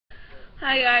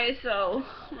Hi guys, so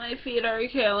my feet are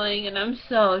killing and I'm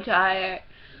so tired.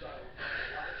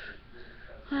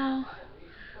 Well,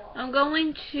 I'm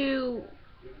gonna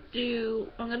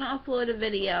upload a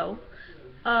video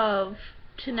of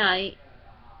tonight,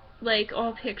 like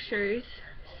all pictures,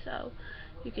 so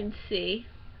you can see.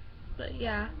 But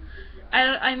yeah,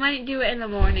 I might do it in the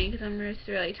morning because I'm just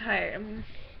really tired.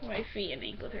 My feet and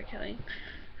ankles are killing.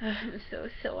 I'm so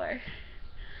sore.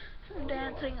 I'm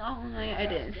dancing all night. I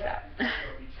didn't stop.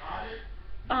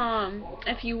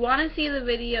 If you want to see the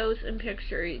videos and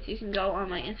pictures, you can go on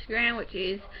my Instagram, which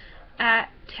is at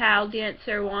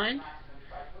taldancer1,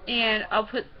 and I'll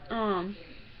put my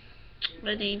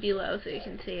name below so you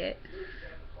can see it.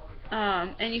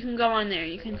 And you can go on there,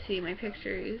 you can see my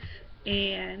pictures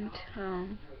and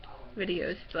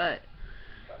videos, but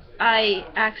I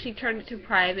actually turned it to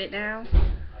private now,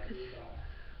 cause,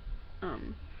 a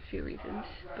few reasons,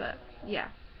 but yeah.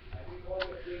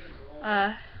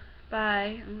 Bye.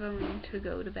 I'm going to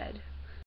go to bed.